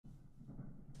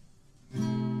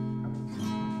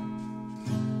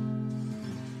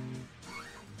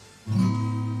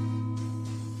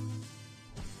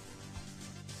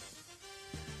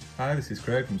Hi, this is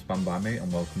Craig from Spam By Me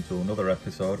and welcome to another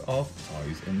episode of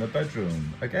Toys in the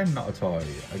Bedroom. Again, not a toy,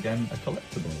 again a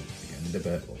collectible, again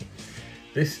debatable.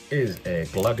 This is a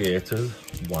Gladiator's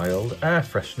Wild Air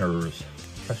Fresheners,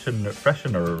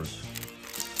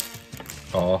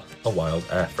 or a Wild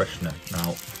Air Freshener.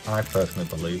 Now, I personally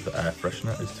believe that air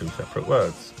freshener is two separate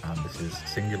words and this is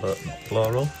singular, not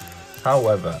plural.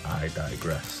 However, I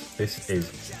digress. This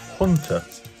is Hunter.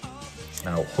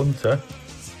 Now, Hunter,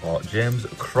 or James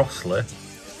Crossley,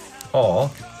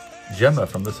 or Gemma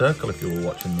from The Circle, if you were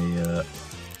watching the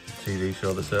TV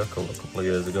show The Circle a couple of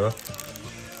years ago.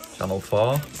 Channel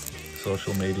 4,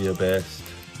 social media based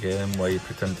game where you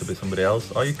pretend to be somebody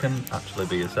else, or you can actually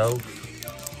be yourself.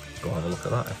 Go have a look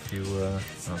at that if you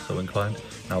are so inclined.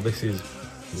 Now this is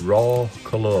raw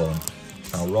cologne.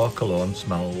 Now raw cologne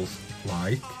smells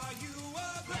like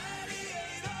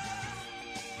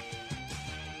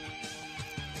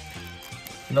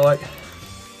like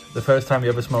the first time you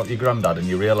ever smelt your granddad and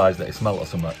you realise that it smelt of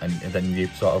something, and then you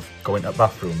sort of go into the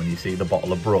bathroom and you see the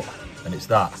bottle of Brut, and it's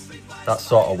that. That's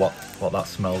sort of what that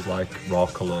smells like, raw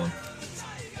cologne.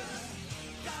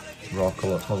 Raw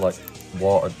cologne, it smells like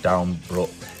watered down Brut.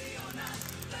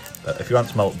 If you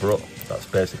haven't smelt Brut, that's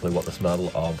basically what the smell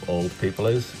of old people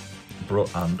is. Brut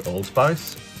and Old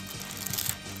Spice.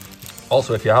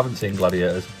 Also, if you haven't seen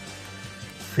Gladiators,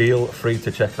 feel free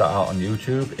to check that out on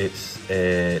YouTube. It's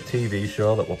a TV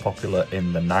show that were popular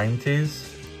in the 90s.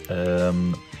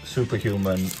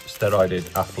 Superhuman,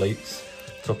 steroided athletes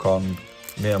took on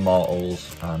mere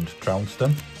mortals and trounced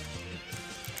them.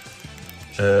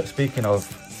 Speaking of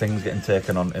things getting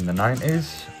taken on in the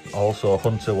 90s, also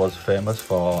Hunter was famous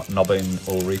for knobbing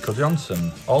Ulrika Jonsson,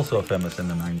 also famous in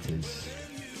the 90s.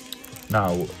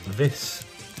 Now, this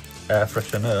air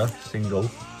freshener single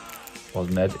was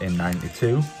made in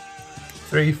 92.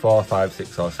 3, 4, 5,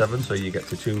 6 or 7, so you get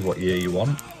to choose what year you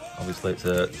want. Obviously it's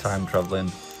a time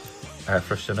travelling air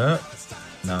freshener.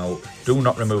 Now do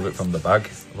not remove it from the bag,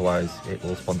 otherwise it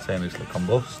will spontaneously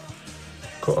combust.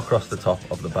 Cut across the top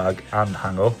of the bag and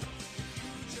hang up.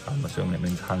 I'm assuming it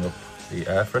means hang up the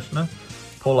air freshener.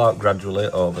 Pull out gradually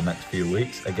over the next few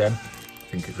weeks. Again, I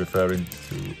think it's referring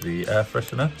to the air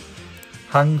freshener.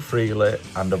 Hang freely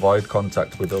and avoid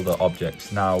contact with other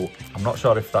objects. Now, I'm not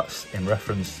sure if that's in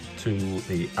reference to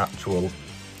the actual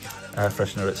air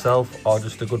freshener itself or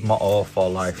just a good motto for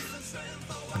life.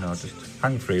 You know, just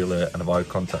hang freely and avoid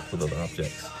contact with other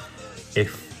objects.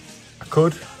 If I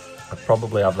could, I'd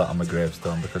probably have that on my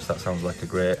gravestone because that sounds like a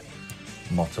great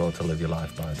motto to live your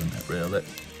life by, doesn't it, really?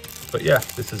 But yeah,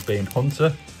 this has been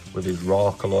Hunter with his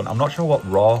raw cologne. I'm not sure what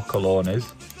raw cologne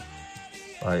is.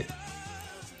 Like,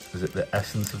 is it the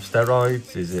essence of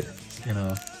steroids? Is it, you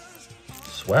know,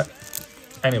 sweat?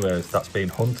 Anyways, that's been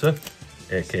Hunter,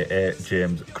 aka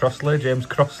James Crossley. James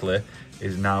Crossley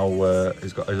is now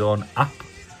has got his own app,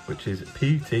 which is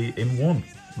PT in 1.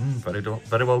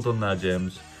 Very well done there,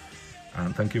 James.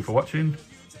 And thank you for watching.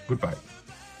 Goodbye.